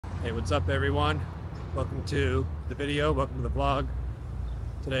Hey, what's up everyone? Welcome to the video, welcome to the vlog.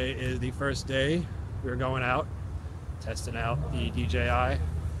 Today is the first day we're going out, testing out the DJI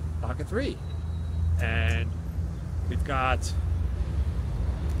Pocket 3. And we've got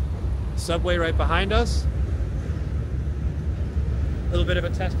Subway right behind us. A little bit of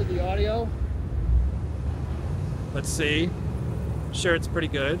a test of the audio. Let's see. Sure, it's pretty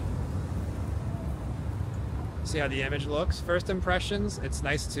good. See how the image looks. First impressions, it's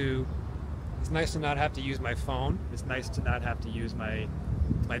nice to not have to use my phone. It's nice to not have to use my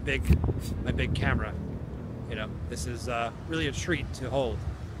big camera. You know, this is really a treat to hold.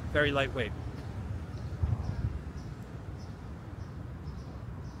 Very lightweight.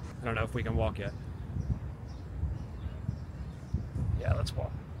 I don't know if we can walk yet. Yeah, let's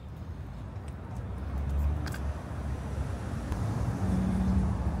walk.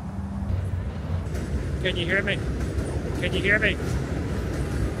 Can you hear me? Can you hear me?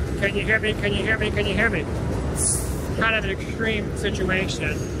 Can you hear me? Can you hear me? Can you hear me? Kind of an extreme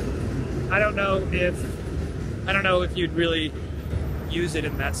situation. I don't know if you'd really use it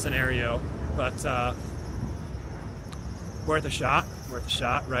in that scenario, but worth a shot. Worth a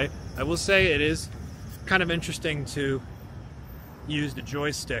shot, right? I will say it is kind of interesting to use the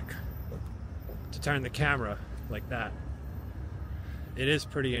joystick to turn the camera like that. It is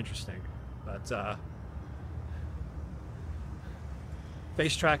pretty interesting, but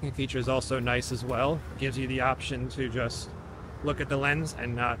face tracking feature is also nice as well. Gives you the option to just look at the lens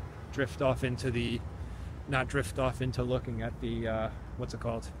and not drift off into looking at the what's it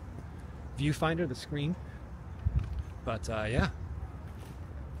called, viewfinder, the screen. But yeah,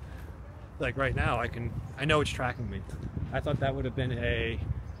 like right now I know it's tracking me. I thought that would have been a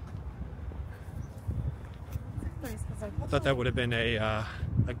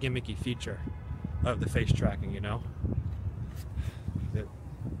gimmicky feature of the face tracking, you know.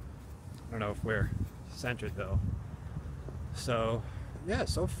 I don't know if we're centered though. So yeah,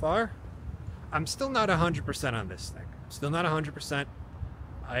 so far I'm still not 100% on this thing. Still not 100%.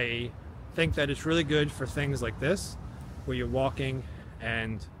 I think that it's really good for things like this where you're walking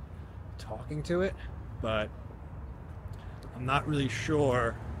and talking to it, but I'm not really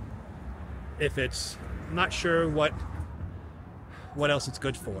sure if I'm not sure what else it's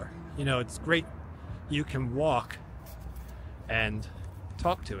good for. You know, it's great you can walk and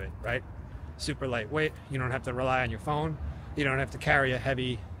talk to it, right? Super lightweight. You don't have to rely on your phone. You don't have to carry a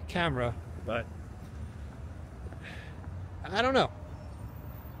heavy camera, but I don't know.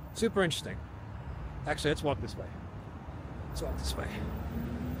 Super interesting. Actually, let's walk this way. Let's walk this way.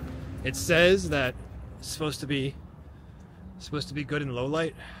 It says that it's supposed to be good in low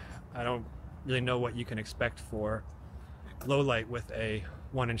light. I don't really know what you can expect for low light with a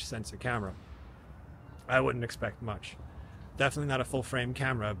 1-inch sensor camera. I wouldn't expect much. Definitely not a full frame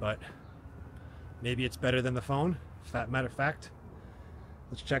camera, but maybe it's better than the phone. Matter of fact,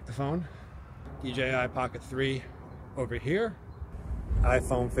 let's check the phone. DJI Pocket 3 over here.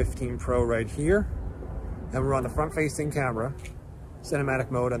 iPhone 15 Pro right here. And we're on the front-facing camera. Cinematic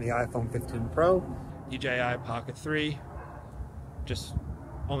mode on the iPhone 15 Pro. DJI Pocket 3. Just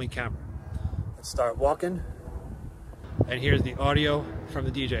only camera. Let's start walking. And here's the audio from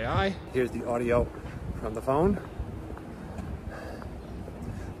the DJI. Here's the audio from the phone.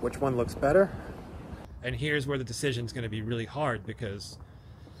 Which one looks better? And here's where the decision is going to be really hard, because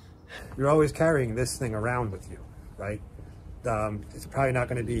you're always carrying this thing around with you, right? It's probably not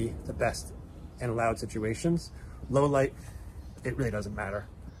going to be the best in loud situations. Low light, it really doesn't matter.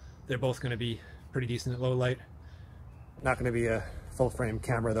 They're both going to be pretty decent at low light. Not going to be a full frame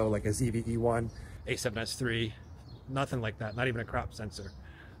camera though, like a ZV-E1, A7S III, nothing like that, not even a crop sensor.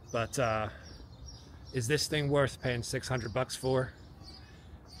 But is this thing worth paying $600 for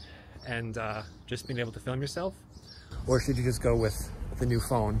and just being able to film yourself? Or should you just go with the new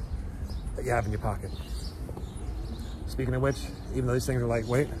phone that you have in your pocket? Speaking of which, even though these things are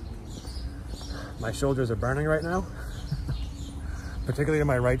lightweight, my shoulders are burning right now. Particularly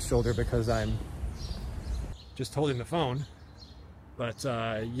my right shoulder, because I'm just holding the phone. But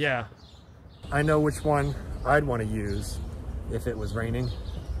yeah, I know which one I'd want to use if it was raining.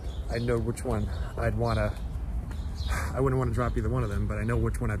 I know which one I wouldn't want to drop either one of them, but I know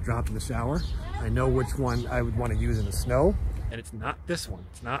which one I'd drop in the shower. I know which one I would want to use in the snow. And it's not this one.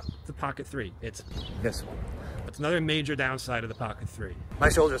 It's not the Pocket 3. It's this one. That's another major downside of the Pocket 3. My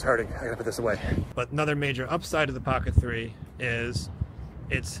shoulder's hurting. I gotta put this away. But another major upside of the Pocket 3 is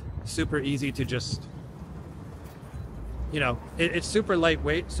it's super easy to just, you know, it's super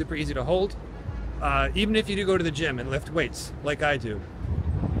lightweight, super easy to hold. Even if you do go to the gym and lift weights, like I do.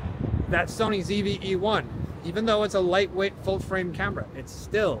 That Sony ZV-E1 even though it's a lightweight full frame camera, it's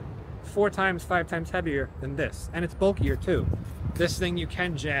still 4 times, 5 times heavier than this, and it's bulkier too. This thing you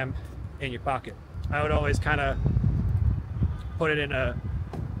can jam in your pocket. I would always kind of put it in a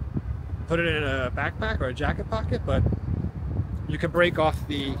backpack or a jacket pocket, but you can break off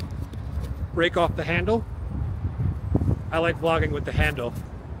the handle. I like vlogging with the handle.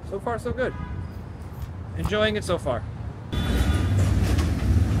 So far, so good. Enjoying it so far.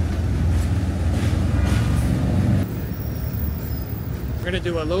 We're gonna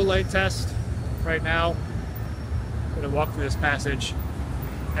do a low light test right now. I'm gonna walk through this passage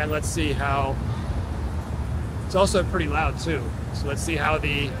and let's see how. It's also pretty loud too, so let's see how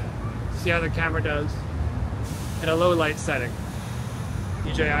the camera does in a low light setting.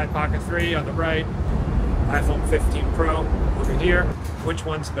 DJI Pocket 3 on the right, iPhone 15 Pro over here. Which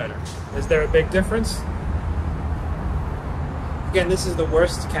one's better? Is there a big difference? Again, this is the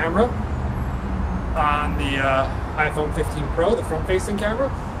worst camera on the iPhone 15 Pro, the front-facing camera.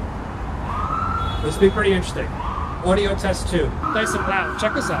 This will be pretty interesting. Audio test 2. Nice and loud.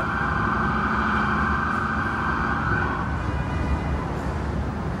 Check this out.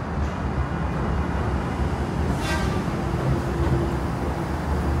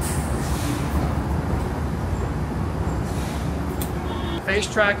 Face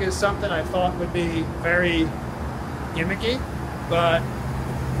track is something I thought would be very gimmicky, but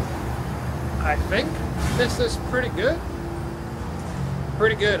I think this is pretty good.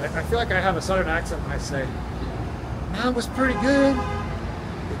 Pretty good. I feel like I have a southern accent when I say, that was pretty good.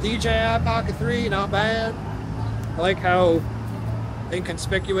 The DJI Pocket 3, not bad. I like how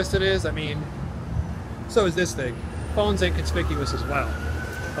inconspicuous it is. I mean, so is this thing. Phone's inconspicuous as well,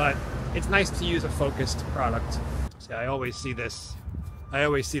 but it's nice to use a focused product. See, I always see this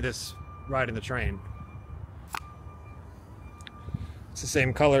riding the train. It's the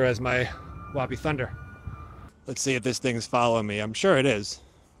same color as my Wabi Thunder. Let's see if this thing's following me. I'm sure it is.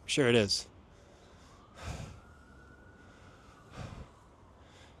 I'm sure it is.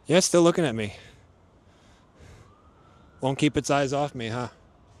 Yeah, it's still looking at me. Won't keep its eyes off me, huh?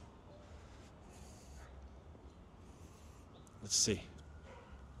 Let's see.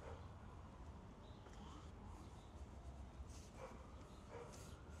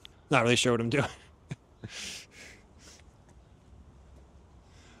 Not really sure what I'm doing.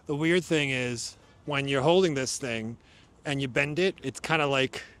 The weird thing is when you're holding this thing and you bend it, it's kind of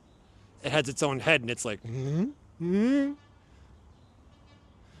like it has its own head and it's like,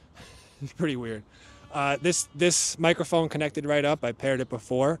 It's pretty weird. This microphone connected right up. I paired it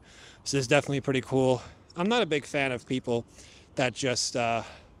before. So this is definitely pretty cool. I'm not a big fan of people that just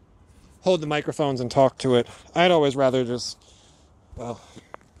hold the microphones and talk to it. I'd always rather just, well,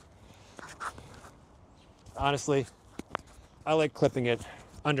 honestly, I like clipping it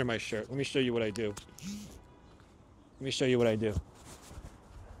under my shirt. Let me show you what I do. Let me show you what I do.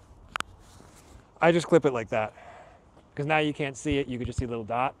 I just clip it like that, because now you can't see it. You can just see a little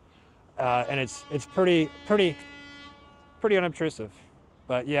dot, and it's pretty unobtrusive.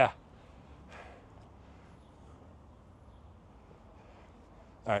 But yeah.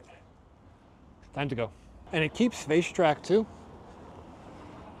 All right, time to go. And it keeps face track too.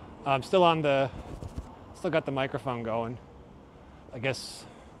 I'm still got the microphone going. I guess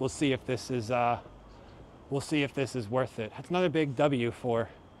we'll see if this is worth it. That's another big W for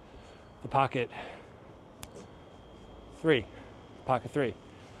the Pocket 3,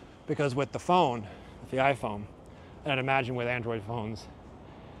 because with the phone, with the iPhone, and I'd imagine with Android phones,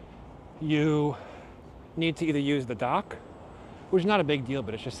 you need to either use the dock, which is not a big deal,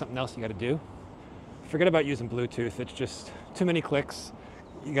 but it's just something else you got to do. Forget about using Bluetooth. It's just too many clicks.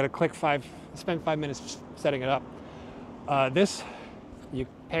 You got to spend 5 minutes setting it up. This, you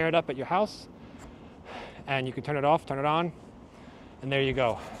pair it up at your house, and you can turn it off, turn it on, and there you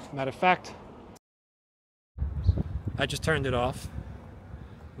go. Matter of fact, I just turned it off.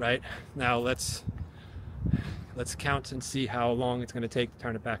 Right now, let's count and see how long it's going to take to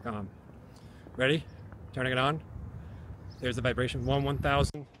turn it back on. Ready? Turning it on. There's the vibration. 1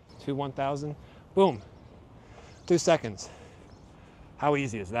 1000, 2 1000. Boom. 2 seconds. How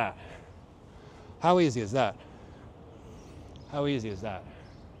easy is that? How easy is that? How easy is that?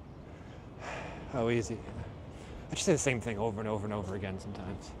 How easy? I just say the same thing over and over and over again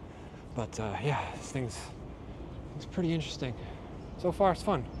sometimes. But yeah, this thing's pretty interesting. So far, it's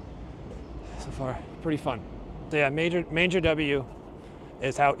fun. So far, pretty fun. So yeah, major W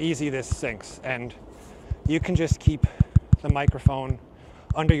is how easy this syncs, and you can just keep the microphone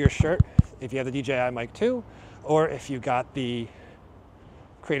under your shirt if you have the DJI Mic 2, or if you got the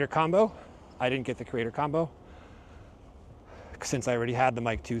Creator Combo. I didn't get the Creator Combo since I already had the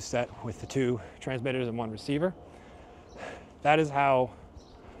Mic 2 set with the 2 transmitters and 1 receiver. That is how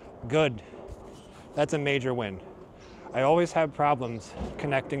good, that's a major win. I always have problems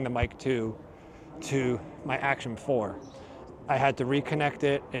connecting the Mic 2 to my Action 4. I had to reconnect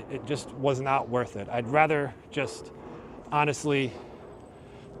it. It just was not worth it. I'd rather just honestly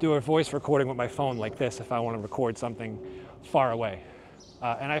do a voice recording with my phone like this if I want to record something far away.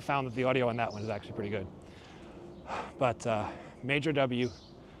 And I found that the audio on that one is actually pretty good. But major W,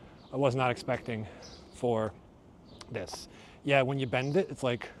 I was not expecting for this. Yeah, when you bend it, it's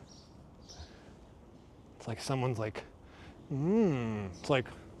like someone's like, it's like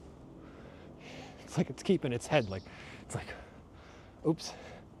it's keeping its head, like, it's like, oops,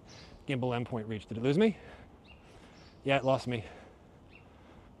 gimbal endpoint reached. Did it lose me? Yeah, it lost me.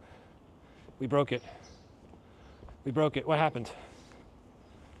 We broke it. We broke it. What happened?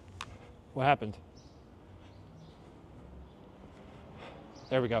 What happened?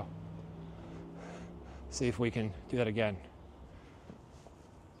 There we go. See if we can do that again.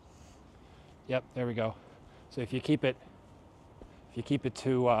 Yep, there we go. So if you keep it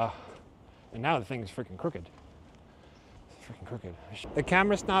to, and now the thing is freaking crooked. It's freaking crooked. The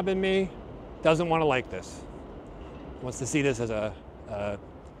camera snob in me doesn't want to like this. Wants to see this as a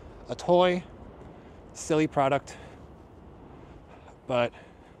toy, silly product, but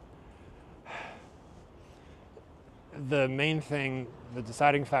the main thing, the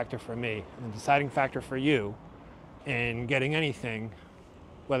deciding factor for me, and the deciding factor for you in getting anything,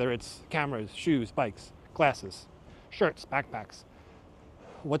 whether it's cameras, shoes, bikes, glasses, shirts, backpacks,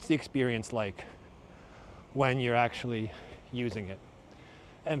 what's the experience like when you're actually using it?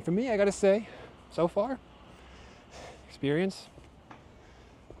 And for me, I gotta say, so far, experience,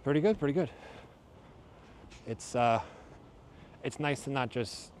 pretty good, pretty good. It's nice to not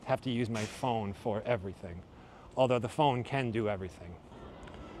just have to use my phone for everything, although the phone can do everything.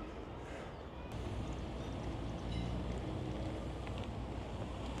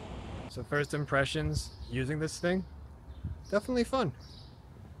 So first impressions using this thing, definitely fun.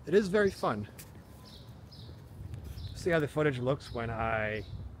 It is very fun. See how the footage looks when I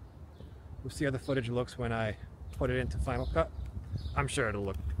put it into Final Cut. I'm sure it'll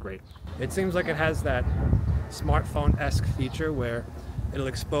look great. It seems like it has that smartphone-esque feature where it'll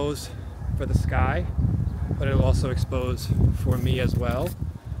expose for the sky, but it'll also expose for me as well.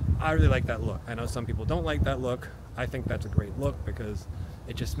 I really like that look. I know some people don't like that look. I think that's a great look because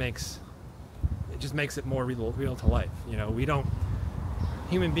it just makes it more real to life. You know,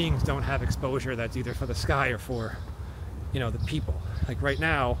 human beings don't have exposure that's either for the sky or for, you know, the people. Like right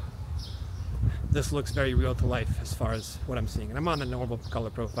now, this looks very real to life as far as what I'm seeing. And I'm on the normal color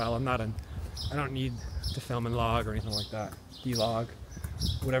profile. I don't need to film in log or anything like that. D-log,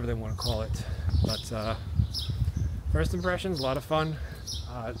 whatever they want to call it. But first impressions, a lot of fun.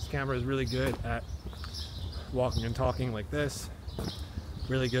 This camera is really good at walking and talking like this.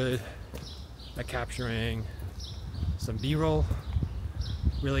 Really good at capturing some B-roll.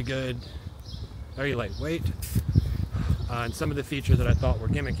 Really good, very lightweight. And some of the features that I thought were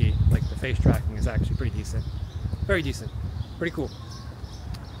gimmicky, like the face tracking, is actually pretty decent. Very decent. Pretty cool.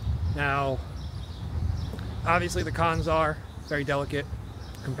 Now, obviously the cons are very delicate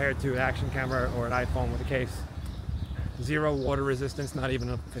compared to an action camera or an iPhone with a case. Zero water resistance, not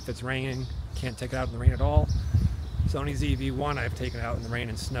even if it's raining. Can't take it out in the rain at all. Sony's EV1 I've taken out in the rain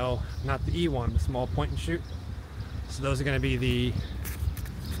and snow. Not the E1, the small point and shoot. So those are going to be the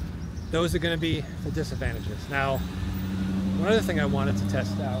disadvantages. Now, one other thing I wanted to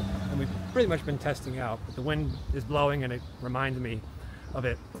test out, and we've pretty much been testing out, but the wind is blowing and it reminds me of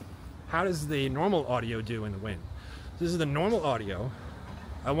it. How does the normal audio do in the wind? This is the normal audio.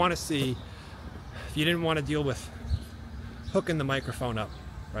 I want to see if you didn't want to deal with hooking the microphone up,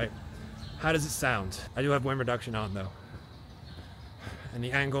 right? How does it sound? I do have wind reduction on though. And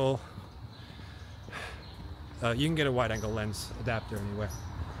the angle, you can get a wide angle lens adapter anyway.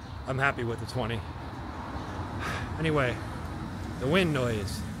 I'm happy with the 20. Anyway, the wind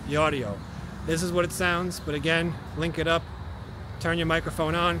noise, the audio. This is what it sounds, but again, link it up, turn your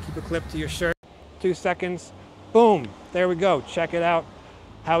microphone on, keep it clipped to your shirt. 2 seconds, boom, there we go. Check it out.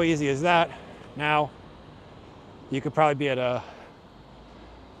 How easy is that? Now, you could probably be at a,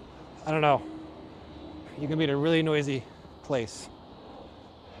 I don't know, you can be at a really noisy place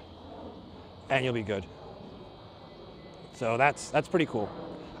and you'll be good. So that's pretty cool.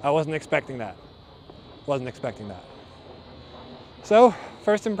 I wasn't expecting that. Wasn't expecting that. So,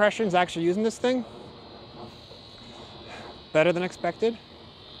 first impressions actually using this thing. Better than expected.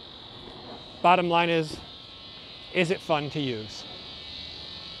 Bottom line is it fun to use?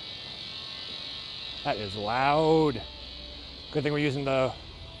 That is loud. Good thing we're using the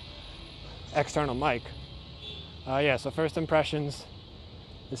external mic. Yeah, so first impressions,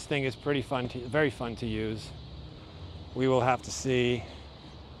 this thing is pretty fun, very fun to use. We will have to see,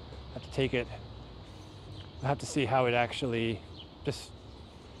 have to take it, we'll have to see how it actually, just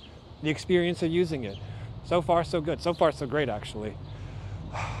the experience of using it. So far, so good. So far, so great, actually.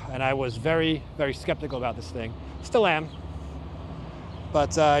 And I was very, very skeptical about this thing. Still am.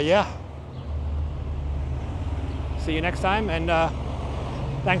 But yeah. See you next time, and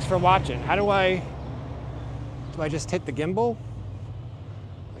thanks for watching. How do I just hit the gimbal?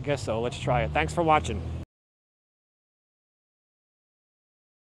 I guess so. Let's try it. Thanks for watching.